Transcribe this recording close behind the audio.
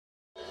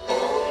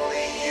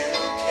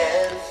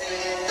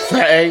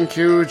Thank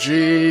you,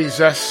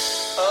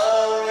 Jesus.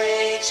 A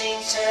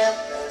raging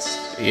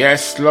tempest.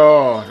 Yes,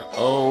 Lord,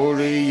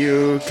 only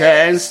you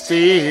can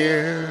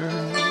steer.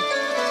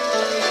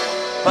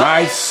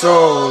 My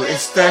soul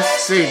is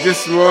thirsty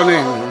this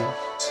morning.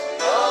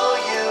 Know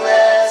you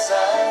as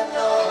I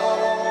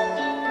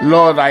know.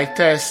 Lord, I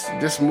thirst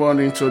this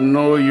morning to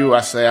know you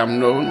as I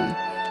am known.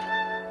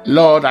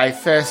 Lord, I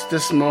thirst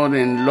this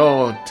morning,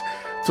 Lord,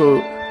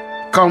 to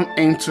come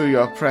into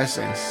your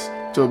presence,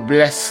 to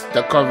bless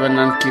the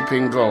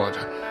covenant-keeping God,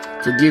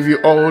 to give you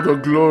all the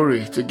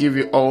glory, to give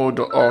you all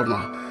the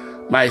honor.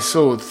 My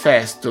soul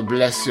thirsts to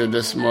bless you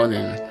this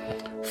morning.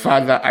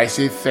 Father, I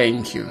say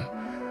thank you.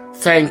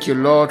 Thank you,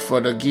 Lord, for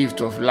the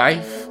gift of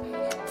life.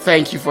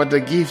 Thank you for the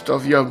gift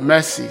of your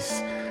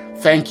mercies.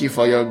 Thank you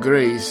for your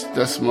grace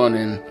this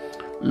morning.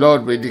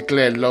 Lord, we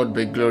declare, Lord,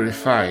 be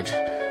glorified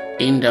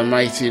in the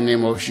mighty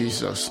name of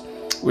Jesus.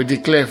 We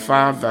declare,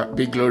 Father,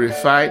 be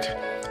glorified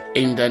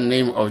in the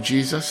name of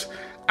Jesus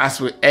as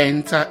we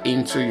enter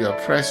into your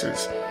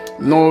presence,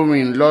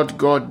 knowing, Lord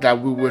God, that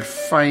we will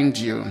find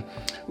you.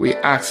 We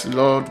ask,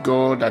 Lord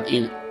God, that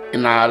in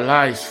our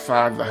lives,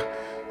 Father,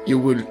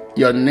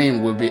 your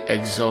name will be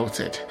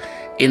exalted.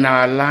 In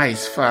our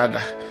lives,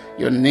 Father,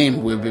 your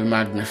name will be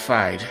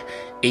magnified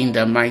in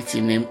the mighty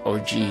name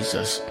of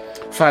Jesus.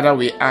 Father,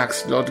 we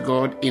ask, Lord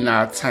God, in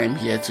our time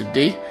here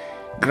today,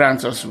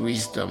 grant us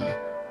wisdom,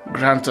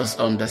 grant us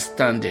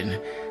understanding,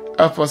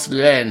 help us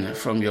learn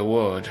from your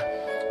word,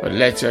 but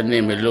let your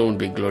name alone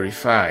be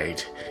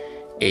glorified.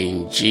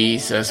 In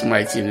Jesus'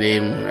 mighty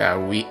name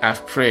we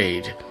have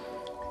prayed.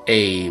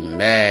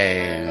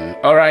 Amen.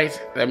 All right,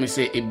 let me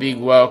say a big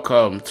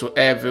welcome to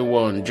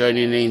everyone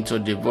joining into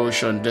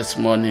devotion this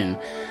morning.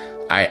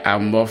 I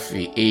am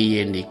Murphy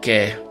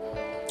Eyenike.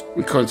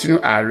 We continue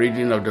our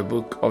reading of the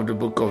book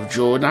of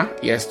Jonah.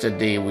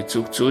 Yesterday we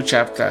took 2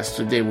 chapters.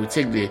 Today we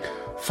take the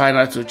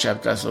final 2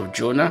 chapters of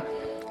Jonah,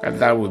 and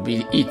that will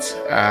be it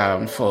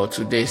for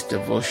today's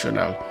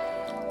devotional.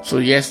 So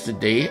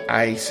yesterday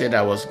I said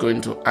I was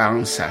going to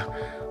answer,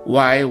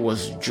 why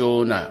was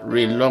Jonah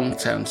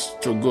reluctant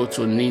to go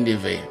to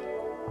Nineveh?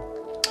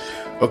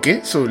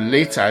 Okay, so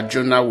later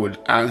Jonah would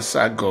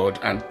answer God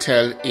and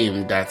tell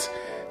him that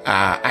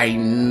I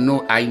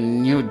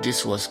knew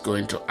this was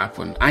going to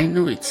happen. I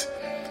knew it.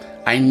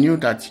 I knew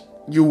that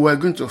you were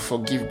going to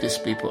forgive these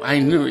people. I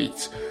knew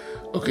it.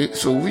 Okay,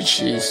 so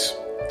which is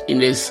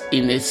in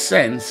a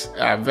sense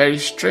very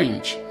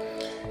strange,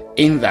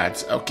 in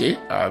that, okay,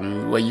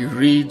 when you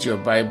read your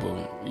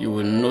Bible, you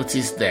will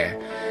notice there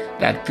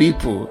that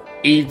people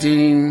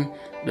eating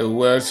the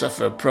words of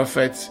a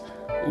prophet,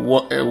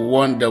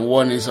 the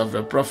warnings of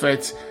a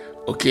prophet,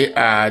 okay,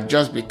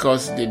 just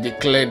because they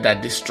declared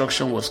that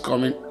destruction was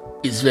coming,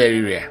 is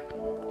very rare.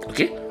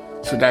 Okay,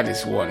 so that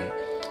is one.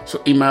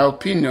 So in my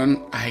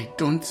opinion, I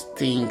don't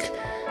think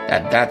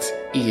that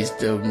is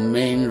the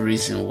main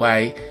reason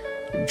why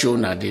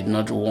Jonah did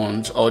not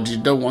want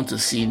to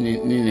see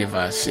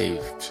Nineveh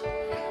saved.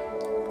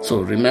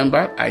 So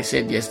remember, I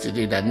said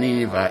yesterday that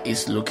Nineveh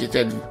is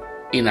located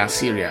in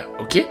Assyria.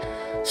 Okay,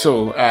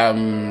 so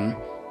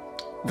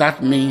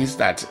that means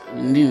that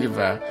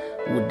Nineveh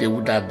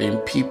would have been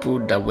people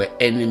that were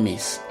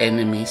enemies of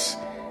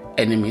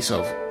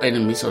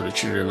the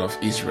children of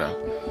Israel.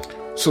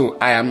 So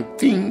I am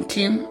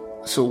thinking,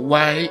 so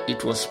why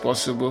it was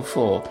possible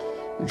for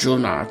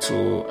Jonah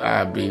to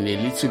have been a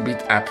little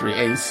bit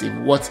apprehensive.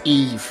 What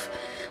if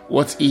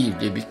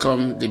they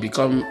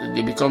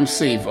become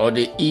saved, or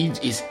they heed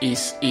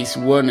his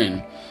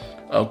warning?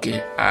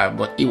 Okay,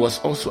 but he was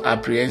also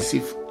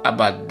apprehensive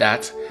about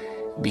that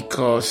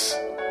because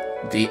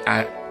they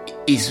are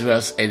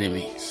Israel's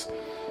enemies.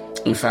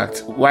 In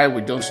fact, while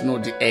we don't know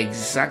the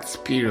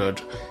exact period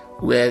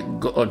where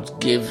God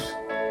gave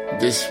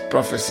these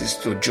prophecies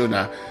to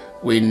Jonah,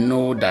 we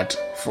know that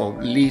for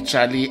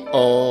literally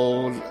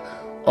all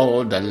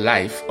the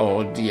life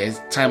or the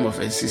time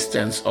of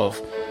existence of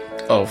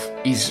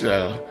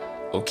Israel,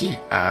 okay,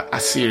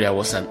 Assyria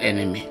was an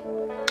enemy.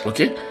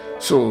 Okay,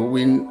 so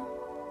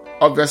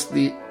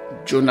obviously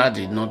Jonah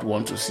did not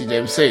want to see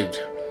them saved,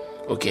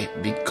 okay,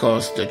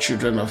 because the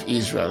children of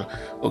Israel,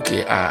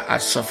 okay,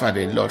 had suffered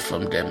a lot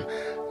from them.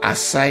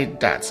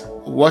 Aside that,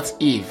 what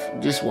if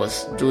this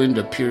was during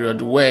the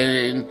period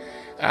when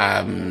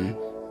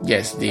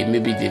yes, they've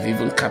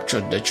even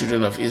captured the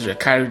children of Israel,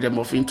 carried them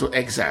off into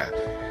exile?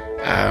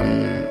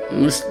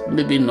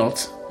 Maybe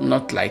not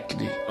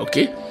likely,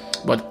 okay?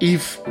 But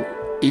if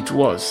it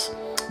was,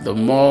 the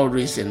more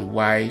reason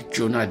why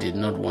Jonah did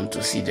not want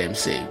to see them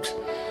saved.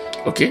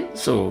 Okay,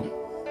 so,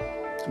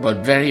 but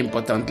very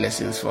important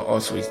lessons for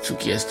us we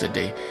took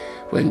yesterday.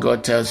 When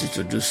God tells you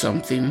to do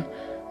something,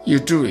 you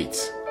do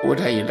it,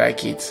 whether you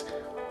like it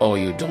or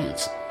you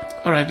don't.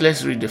 All right,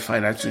 let's read the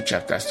final 2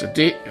 chapters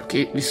today.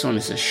 Okay, this one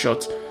is a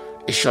short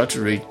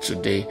read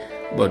today,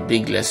 but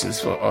big lessons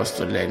for us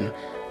to learn.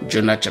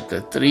 Jonah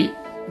chapter 3,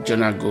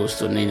 Jonah goes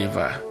to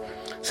Nineveh.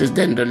 It says,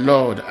 then the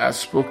Lord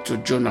spoke to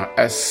Jonah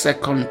a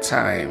second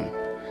time.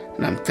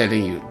 And I'm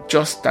telling you,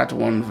 just that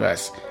one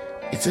verse,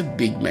 it's a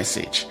big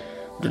message.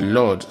 the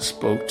Lord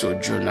spoke to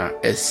Jonah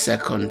a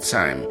second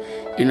time.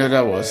 In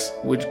other words,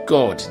 with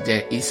God,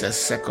 there is a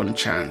second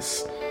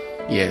chance.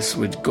 Yes,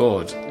 with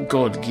God,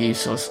 God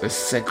gives us a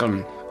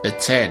second, a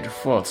third,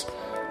 fourth,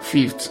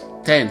 fifth,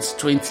 10th,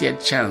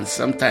 20th chance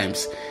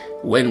sometimes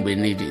when we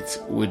need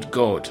it. With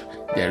God,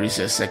 there is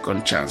a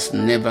second chance.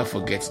 Never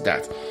forget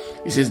that.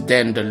 It says,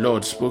 then the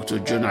Lord spoke to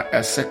Jonah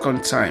a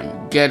second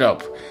time. Get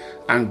up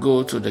and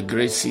go to the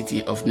great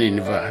city of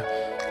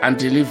Nineveh and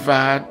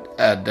deliver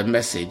the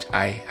message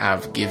I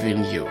have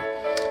given you.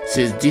 It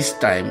says, this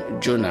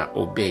time Jonah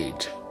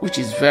obeyed, which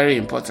is very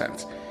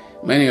important.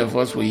 Many of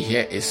us will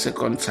hear a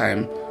second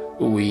time,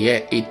 we will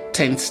hear a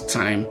 10th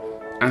time,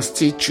 and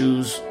still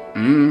choose,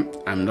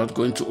 I'm not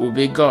going to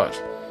obey God.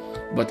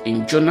 But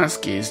in Jonah's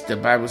case, the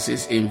Bible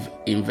says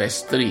in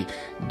verse 3,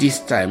 this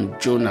time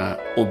Jonah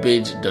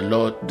obeyed the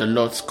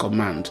Lord's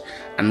command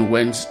and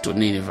went to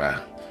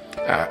Nineveh,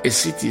 a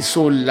city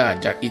so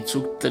large that it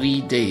took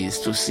 3 days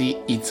to see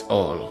it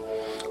all.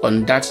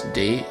 On that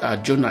day,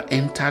 Jonah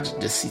entered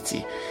the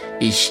city.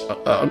 He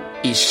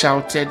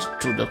shouted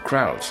to the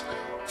crowds,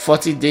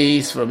 40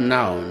 days from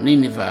now,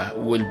 Nineveh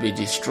will be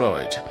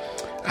destroyed.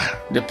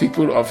 The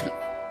people of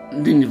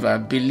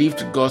Nineveh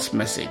believed God's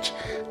message,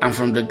 and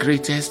from the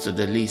greatest to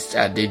the least,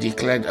 they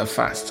declared a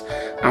fast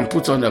and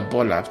put on a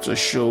burlap to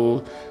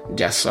show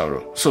their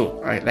sorrow.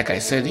 So, like I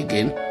said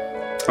again,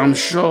 I'm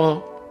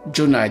sure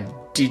Jonah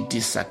did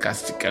this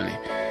sarcastically.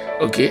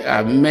 Okay,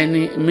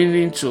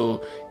 meaning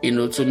to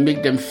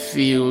make them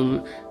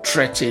feel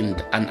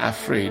threatened and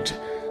afraid,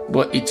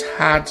 but it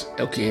had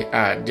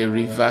the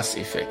reverse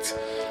effect.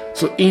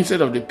 So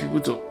instead of the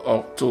people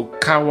to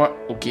cower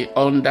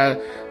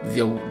under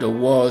the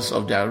walls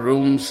of their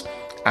rooms,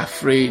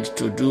 afraid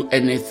to do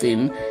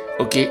anything,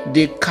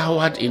 they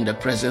cowered in the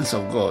presence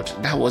of God.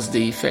 That was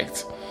the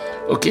effect.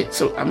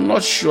 So I'm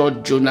not sure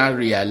Jonah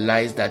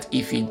realized that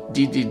if he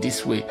did it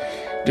this way,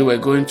 they were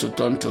going to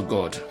turn to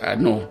God.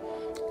 No.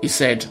 He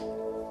said,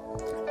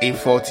 in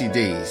 40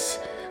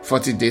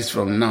 days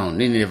from now,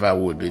 Nineveh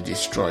will be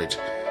destroyed.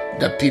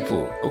 The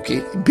people,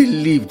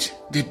 believed.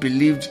 They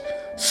believed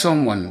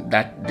someone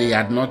that they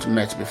had not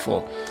met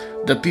before.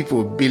 The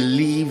people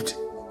believed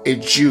a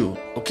Jew,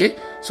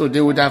 so they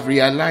would have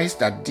realized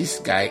that this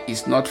guy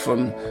is not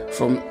from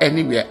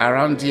anywhere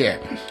around here,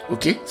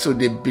 so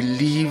they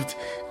believed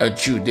a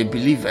Jew, they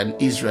believed an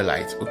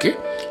Israelite,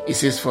 It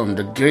says from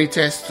the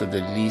greatest to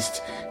the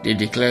least, they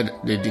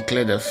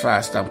declared a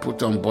fast and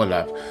put on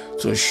burlap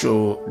to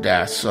show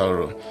their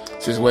sorrow.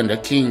 It says when the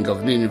king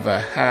of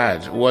Nineveh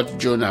heard what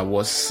Jonah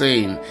was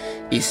saying,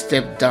 he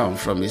stepped down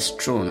from his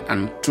throne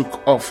and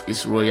took off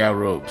his royal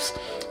robes.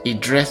 He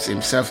dressed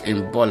himself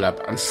in burlap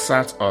and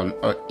sat on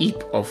a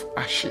heap of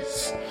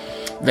ashes.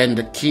 Then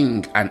the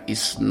king and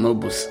his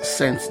nobles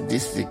sent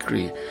this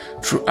decree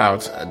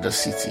throughout the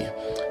city.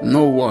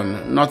 No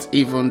one, not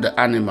even the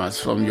animals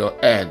from your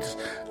herds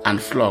and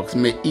flocks,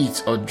 may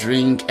eat or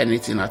drink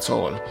anything at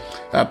all.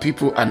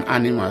 People and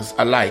animals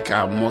alike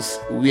must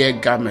wear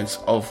garments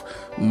of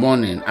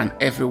mourning, and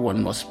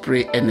everyone must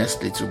pray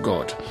earnestly to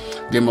God.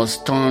 They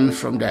must turn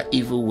from their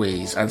evil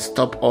ways and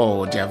stop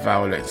all their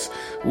violence.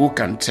 Who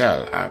can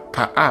tell?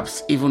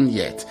 Perhaps even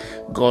yet,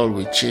 God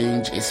will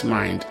change his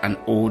mind and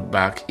hold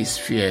back his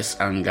fierce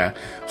anger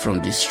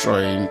from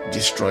destroying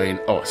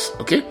us.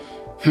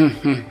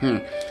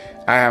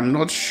 I am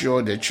not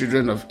sure the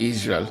children of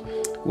Israel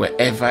were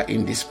ever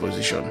in this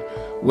position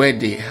where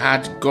they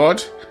had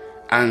God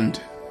and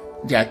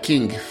their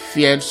king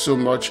feared so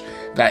much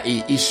that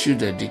he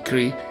issued a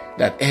decree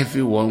that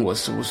everyone was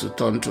supposed to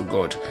turn to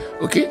God.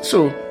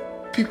 So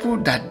people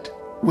that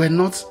were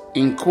not,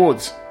 in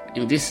quotes,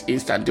 in this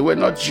instant, they were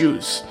not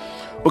Jews,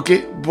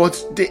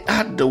 but they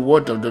had the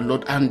word of the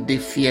Lord and they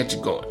feared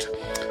God.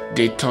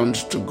 They turned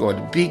to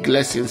God. Big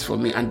lessons for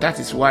me, and that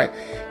is why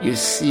you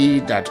see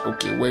that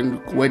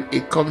when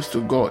it comes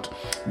to God,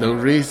 the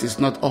race is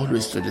not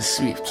always to the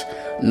swift,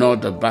 nor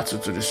the battle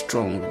to the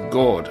strong.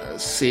 God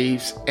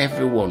saves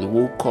everyone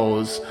who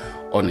calls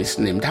on his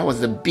name. That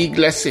was the big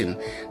lesson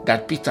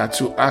that Peter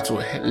too had to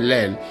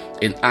learn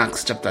in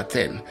Acts chapter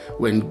 10,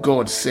 when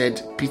God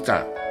said,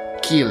 Peter,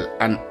 kill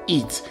and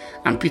eat.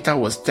 And Peter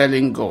was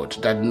telling God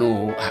that,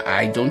 no,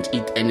 I don't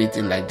eat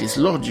anything like this.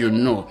 Lord, you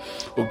know.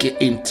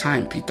 In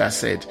time, Peter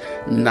said,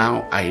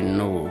 now I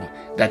know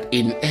that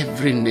in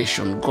every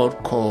nation,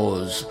 God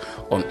calls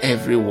on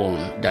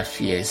everyone that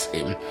fears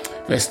him.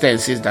 Verse 10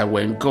 says that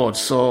when God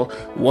saw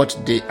what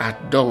they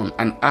had done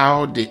and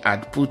how they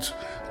had put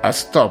a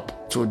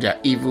stop to their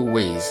evil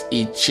ways,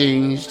 he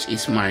changed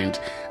his mind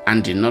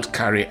and did not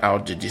carry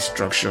out the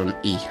destruction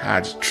he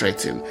had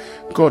threatened.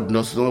 God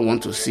does not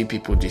want to see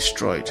people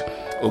destroyed.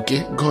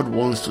 God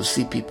wants to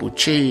see people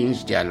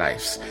change their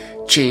lives,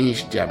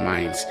 change their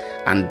minds.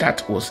 And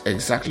that was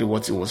exactly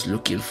what he was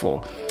looking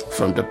for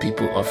from the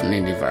people of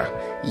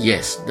Nineveh.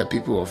 Yes, the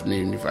people of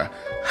Nineveh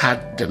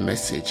had the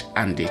message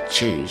and they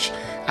changed.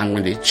 And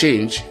when they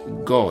changed,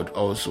 God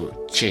also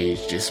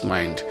changed his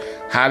mind.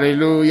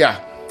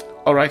 Hallelujah.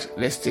 All right,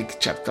 let's take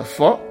chapter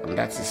 4, and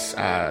that is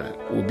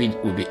will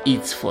be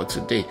it for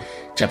today.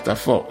 Chapter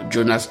 4,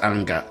 Jonah's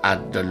anger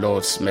at the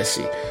Lord's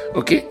mercy.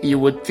 Okay, you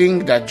would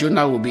think that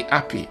Jonah will be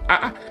happy.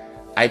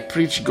 I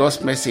preach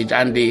God's message,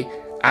 and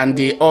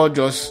they all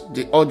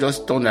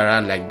just turn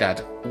around like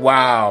that.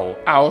 Wow,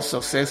 how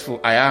successful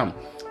I am.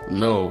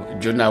 No,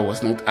 Jonah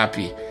was not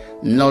happy.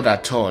 Not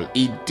at all.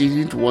 He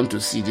didn't want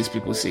to see these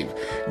people saved.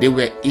 They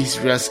were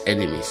Israel's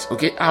enemies.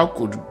 Okay, how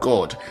could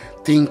God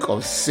think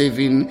of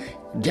saving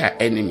their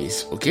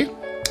enemies? Okay,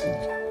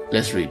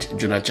 let's read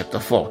Jonah chapter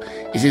 4.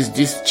 It says,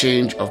 this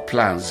change of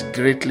plans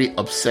greatly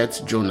upset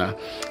Jonah,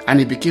 and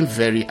he became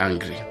very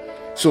angry.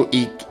 So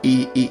he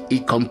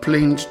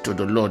complained to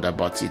the Lord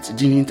about it.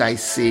 Didn't I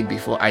say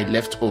before I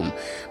left home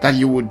that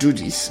you would do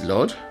this,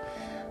 Lord?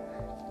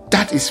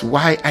 That is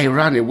why I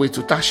ran away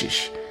to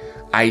Tarshish.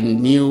 I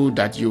knew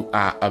that you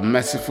are a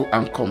merciful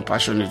and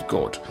compassionate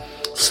God,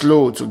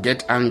 slow to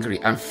get angry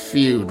and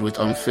filled with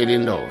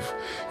unfailing love.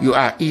 You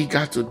are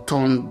eager to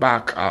turn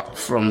back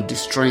from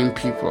destroying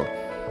people.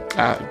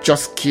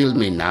 Just kill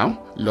me now,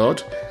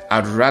 Lord.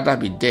 I'd rather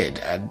be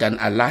dead than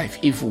alive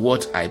if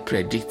what I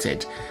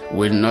predicted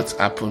will not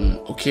happen.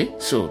 Okay,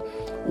 so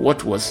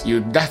what was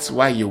you? That's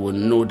why you will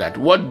know that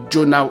what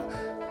Jonah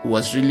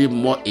was really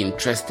more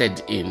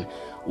interested in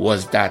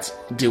was that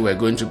they were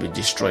going to be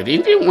destroyed. He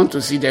didn't want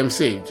to see them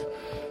saved.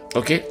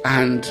 Okay,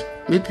 and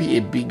maybe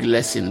a big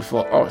lesson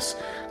for us.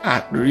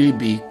 Really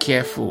be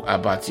careful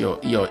about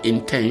your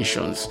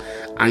intentions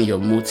and your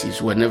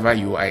motives whenever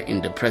you are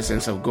in the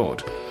presence of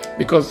God,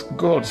 because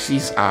God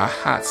sees our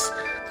hearts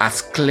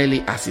as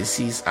clearly as he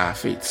sees our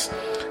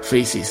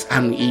faces,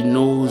 and he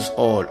knows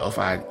all of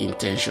our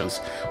intentions.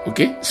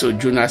 Okay, so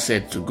Jonah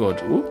said to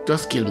God, oh,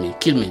 just kill me.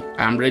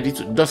 I am ready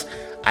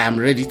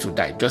to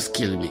die. Just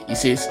kill me. He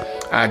says,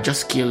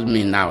 just kill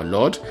me now,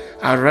 Lord.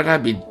 I'd rather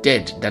be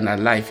dead than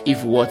alive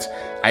if what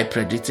I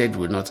predicted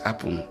will not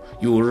happen.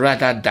 You would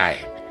rather die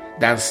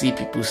than see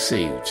people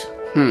saved.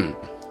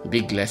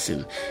 Big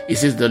lesson. He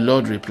says, the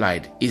Lord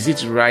replied, is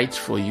it right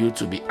for you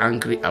to be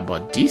angry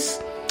about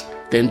this?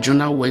 Then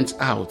Jonah went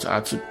out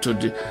to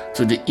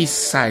the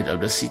east side of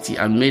the city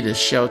and made a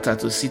shelter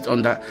to sit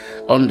under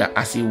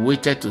as he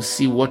waited to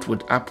see what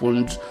would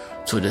happen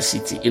to the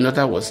city. In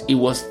other words, he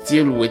was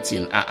still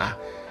waiting.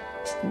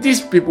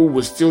 These people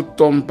would still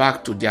turn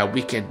back to their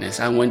wickedness,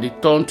 and when they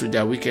turned to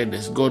their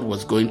wickedness, God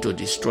was going to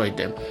destroy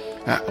them.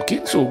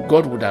 Okay, so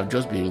God would have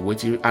just been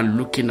waiting and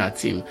looking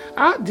at him.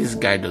 This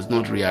guy does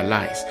not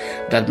realize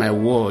that my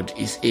word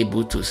is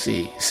able to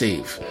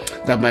save,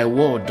 that my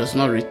word does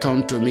not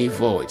return to me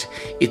void.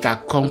 It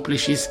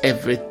accomplishes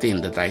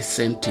everything that I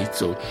sent it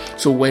to.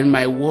 So when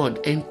my word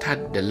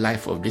entered the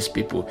life of these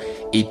people,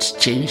 it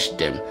changed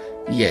them.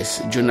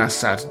 Yes, Jonah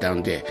sat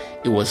down there.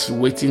 He was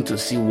waiting to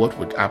see what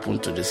would happen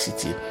to the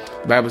city.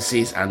 The Bible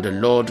says, and the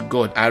Lord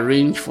God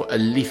arranged for a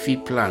leafy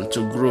plant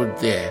to grow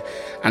there,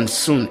 and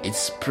soon it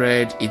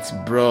spread its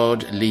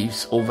broad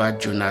leaves over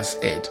Jonah's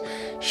head,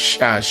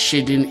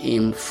 shading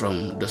him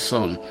from the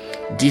sun.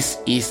 This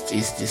eased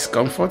his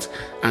discomfort,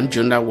 and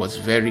Jonah was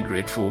very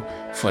grateful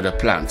for the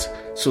plant.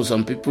 So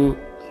some people,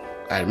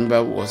 I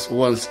remember, was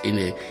once in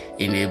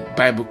a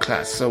Bible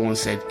class, someone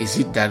said, is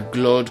it that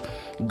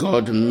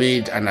God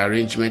made an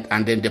arrangement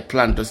and then the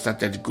plant just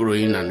started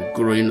growing and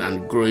growing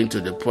and growing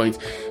to the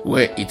point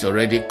where it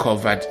already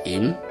covered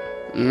him?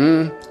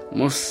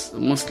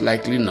 Most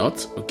likely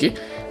not. Okay,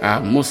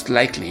 most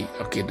likely,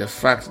 okay, the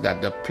fact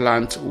that the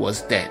plant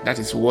was there, that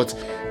is what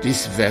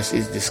this verse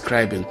is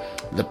describing.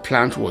 The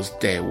plant was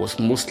there was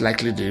most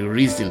likely the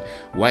reason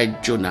why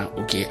Jonah,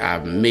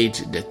 made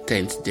the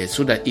tent there,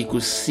 so that he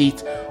could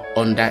sit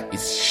under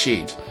its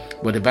shade.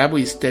 But the Bible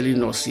is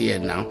telling us here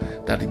now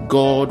that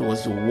God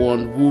was the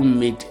one who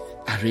made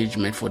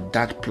arrangement for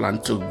that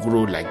plant to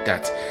grow like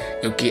that,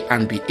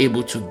 and be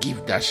able to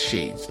give that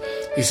shade.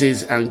 He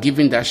says, and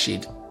giving that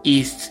shade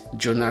eased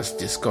Jonah's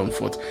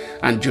discomfort,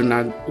 and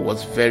Jonah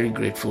was very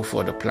grateful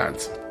for the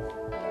plant.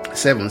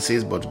 7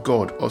 says, but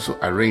God also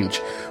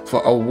arranged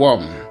for a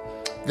worm.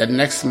 The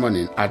next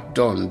morning at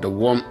dawn, the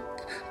worm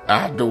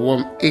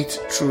ate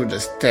through the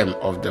stem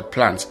of the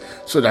plant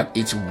so that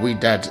it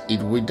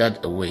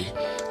withered away.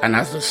 And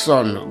as the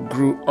sun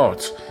grew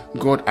hot,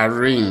 God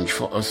arranged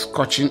for a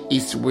scorching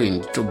east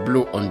wind to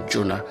blow on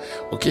Jonah.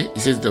 Okay, it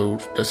says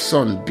the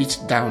sun beat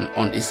down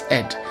on his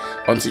head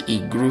until he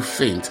grew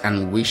faint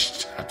and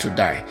wished to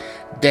die.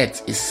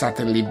 Death is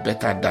certainly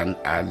better than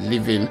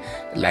living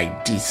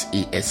like this,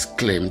 he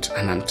exclaimed.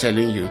 And I'm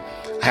telling you,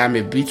 I am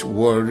a bit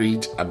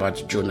worried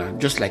about Jonah,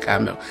 just like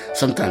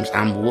sometimes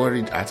I'm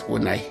worried at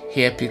when I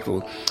hear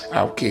people,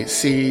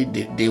 say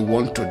they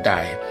want to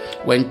die,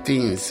 when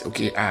things,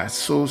 are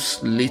so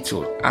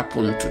little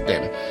happen to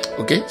them.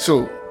 Okay,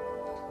 so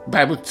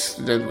Bible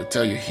student will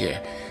tell you here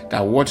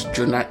that what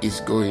Jonah is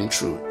going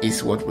through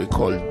is what we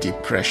call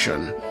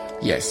depression.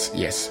 Yes,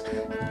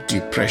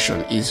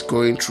 depression is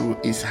going through,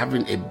 is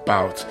having a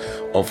bout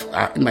of,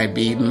 it might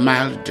be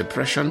mild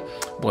depression,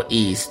 but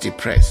he is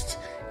depressed.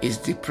 is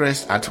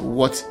depressed at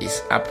what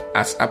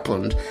has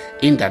happened,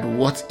 in that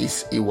what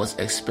he was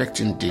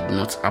expecting did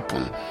not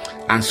happen.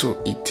 And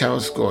so he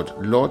tells God,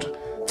 Lord,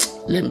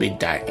 let me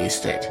die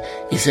instead.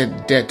 He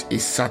said, death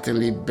is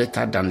certainly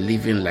better than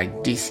living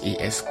like this, he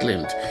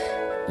exclaimed.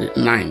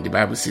 9, the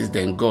Bible says,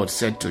 then God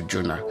said to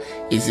Jonah,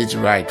 is it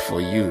right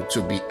for you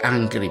to be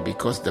angry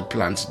because the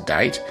plant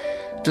died?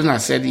 Jonah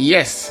said,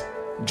 yes.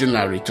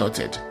 Jonah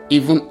retorted,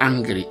 even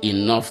angry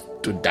enough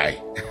to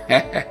die.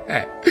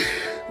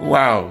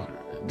 Wow,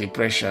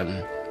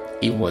 depression.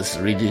 He was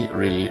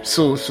really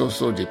so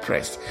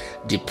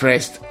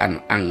depressed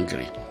and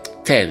angry.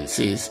 10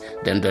 says,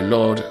 then the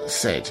Lord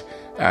said,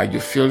 you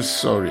feel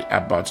sorry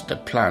about the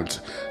plant,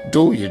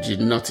 though you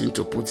did nothing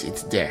to put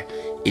it there.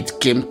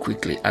 It came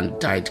quickly and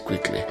died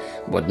quickly.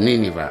 But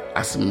Nineveh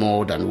has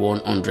more than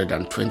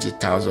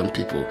 120,000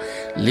 people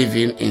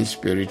living in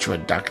spiritual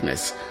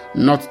darkness,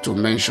 not to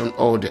mention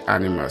all the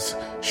animals.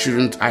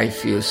 Shouldn't I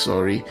feel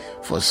sorry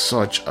for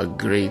such a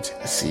great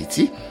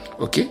city?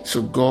 Okay,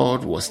 so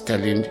God was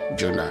telling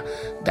Jonah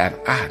that,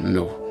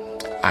 no,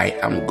 I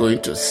am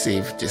going to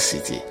save the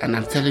city. And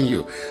I'm telling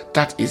you,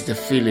 that is the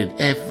feeling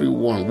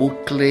everyone who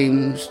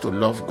claims to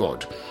love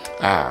God,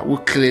 who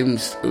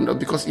claims,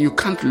 because you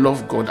can't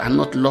love God and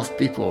not love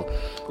people.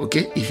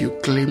 Okay, if you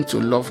claim to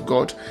love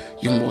God,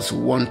 you must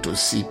want to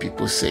see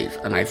people saved.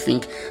 And I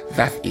think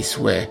that is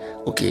where,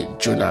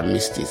 Jonah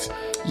missed it.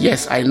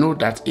 Yes, I know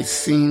that it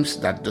seems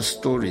that the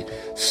story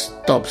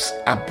stops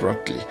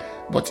abruptly,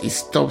 but it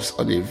stops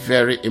on a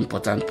very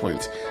important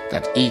point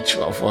that each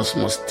of us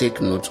must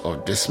take note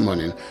of this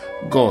morning.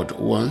 God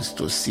wants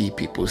to see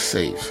people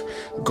saved.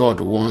 God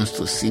wants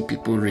to see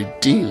people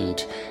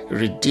redeemed,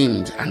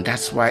 and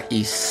that's why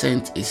he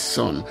sent his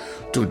son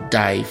to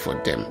die for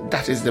them.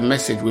 That is the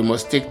message we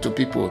must take to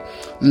people,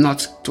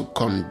 not to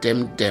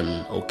condemn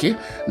them,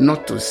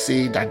 not to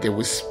say that they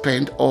will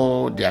spend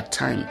all their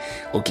time,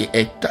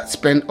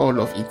 spend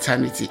all of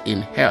eternity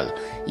in hell.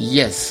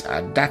 Yes,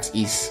 that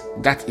is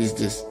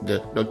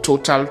the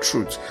total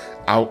truth.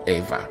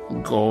 However,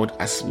 God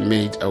has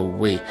made a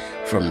way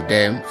for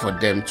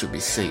them to be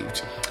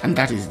saved. And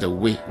that is the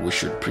way we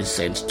should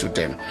present to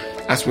them.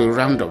 As we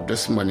round up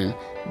this morning,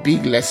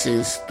 big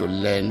lessons to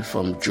learn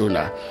from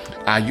Jonah.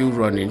 Are you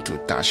running to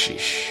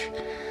Tarshish?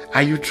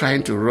 Are you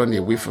trying to run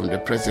away from the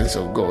presence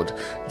of God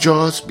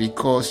just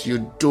because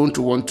you don't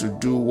want to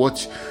do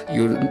what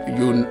you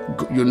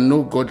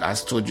know God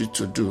has told you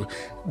to do?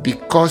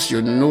 Because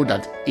you know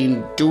that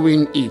in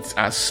doing it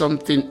as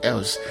something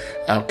else,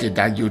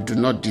 that you do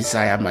not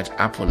desire might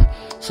happen.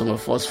 Some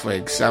of us, for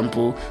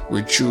example,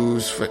 we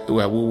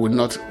will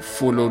not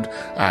follow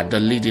the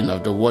leading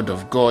of the Word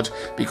of God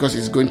because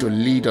it's going to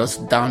lead us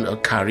down a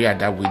career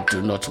that we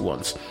do not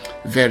want.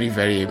 Very,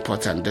 very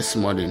important this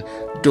morning.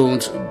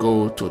 Don't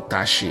go to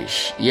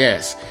Tarshish.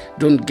 Yes,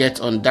 don't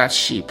get on that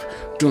ship.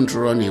 Don't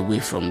run away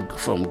from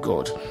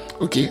God.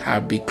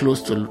 I'll be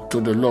close to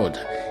the Lord.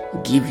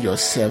 Give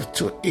yourself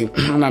to him.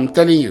 And I'm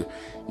telling you,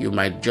 you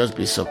might just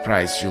be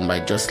surprised. You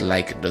might just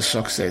like the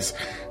success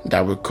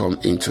that will come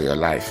into your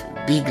life.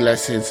 Big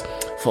lessons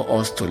for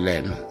us to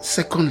learn.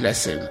 Second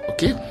lesson,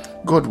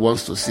 God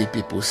wants to see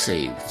people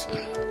saved.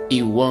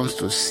 He wants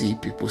to see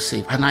people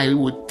saved. And I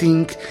would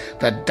think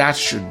that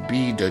should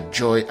be the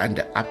joy and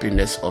the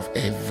happiness of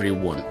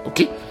everyone.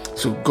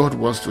 So God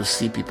wants to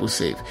see people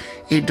saved.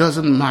 It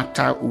doesn't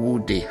matter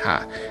who they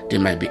are. They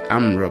might be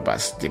armed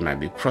robbers. They might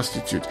be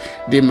prostitutes.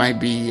 They might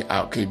be,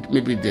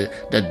 maybe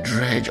the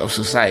dredge of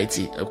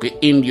society,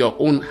 in your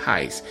own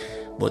eyes.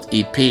 But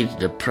he paid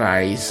the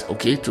price,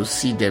 to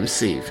see them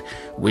saved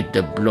with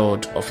the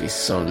blood of his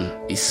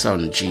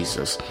son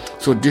Jesus.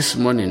 So this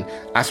morning,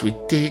 as we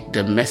take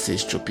the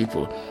message to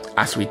people,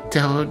 as we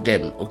tell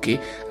them,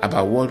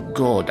 about what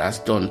God has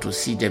done to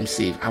see them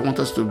saved, I want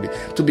us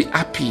to be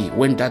happy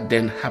when that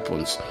then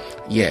happens.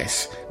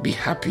 Yes, be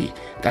happy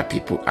that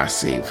people are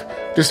saved.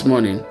 This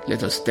morning,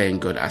 let us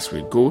thank God as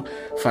we go.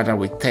 Father,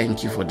 we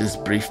thank you for this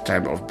brief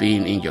time of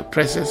being in your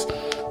presence.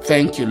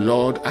 Thank you,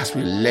 Lord, as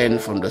we learn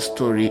from the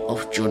story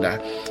of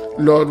Jonah.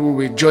 Lord, we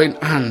will join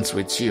hands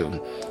with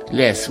you.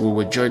 Yes, we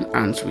will join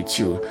hands with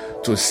you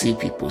to see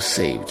people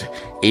saved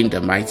in the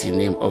mighty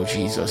name of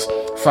Jesus.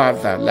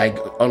 Father,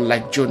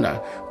 unlike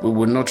Jonah, we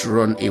will not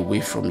run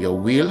away from your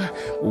will.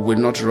 We will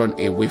not run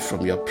away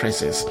from your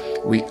presence.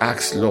 We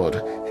ask, Lord,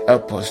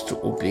 help us to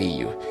obey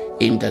you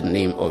in the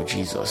name of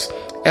Jesus.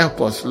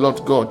 Help us,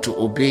 Lord God, to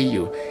obey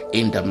you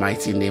in the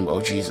mighty name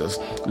of Jesus.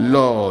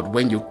 Lord,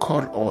 when you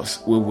call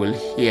us, we will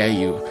hear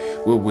you,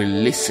 we will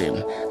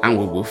listen, and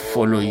we will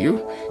follow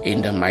you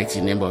in the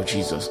mighty name of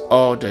Jesus.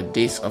 All the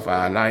days of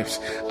our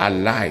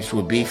lives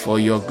will be for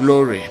your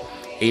glory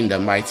in the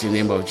mighty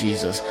name of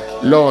Jesus.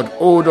 Lord,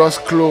 hold us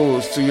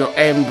close to your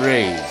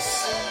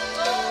embrace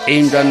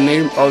in the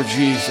name of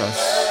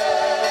Jesus.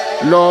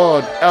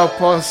 Lord, help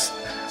us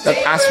that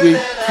as we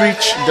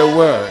preach the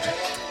word,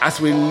 as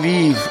we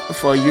live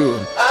for you,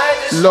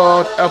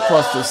 Lord, help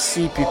us to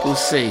see people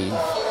saved.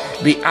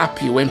 Be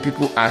happy when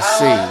people are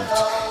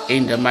saved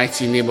in the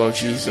mighty name of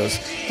Jesus.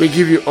 We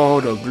give you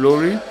all the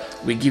glory.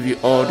 We give you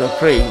all the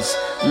praise.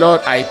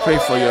 Lord, I pray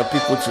for your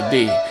people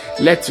today.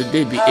 Let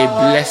today be a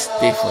blessed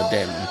day for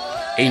them.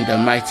 In the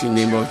mighty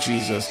name of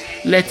Jesus.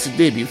 Let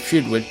today be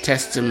filled with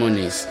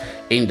testimonies.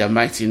 In the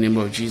mighty name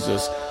of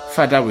Jesus.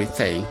 Father, we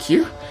thank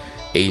you.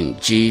 In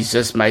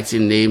Jesus' mighty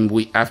name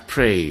we have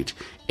prayed.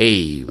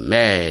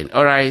 Amen.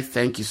 All right.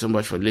 Thank you so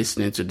much for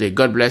listening today.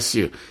 God bless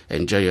you.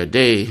 Enjoy your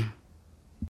day.